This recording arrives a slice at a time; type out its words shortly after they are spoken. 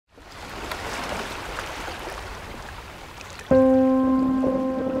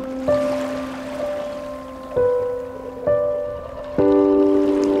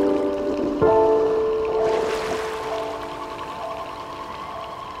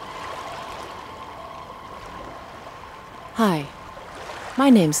Hi, my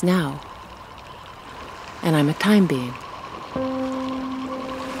name's Now, and I'm a time being.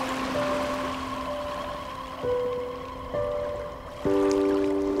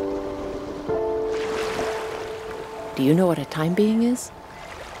 Do you know what a time being is?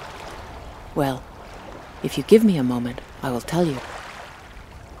 Well, if you give me a moment, I will tell you.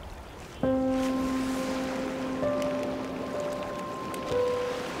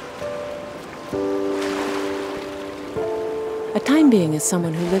 A time being is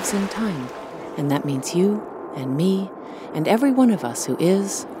someone who lives in time, and that means you and me and every one of us who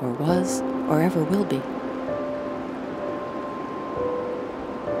is, or was, or ever will be.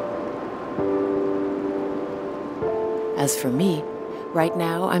 As for me, right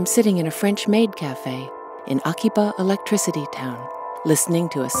now I'm sitting in a French-made cafe in Akiba Electricity Town, listening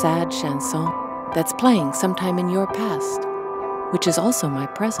to a sad chanson that's playing sometime in your past, which is also my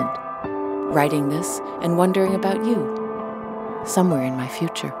present, writing this and wondering about you, somewhere in my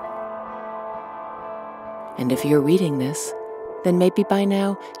future. And if you're reading this, then maybe by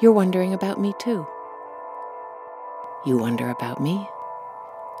now you're wondering about me too. You wonder about me,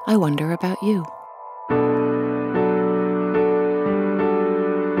 I wonder about you.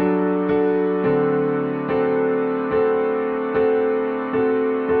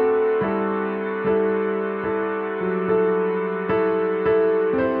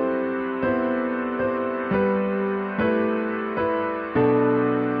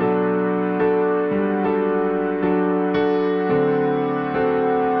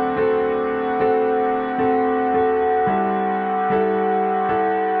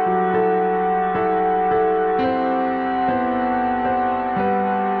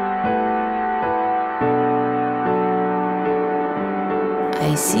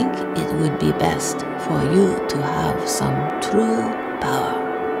 I think it would be best for you to have some true power.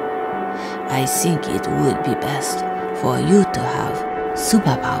 I think it would be best for you to have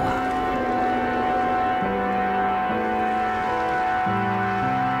superpower.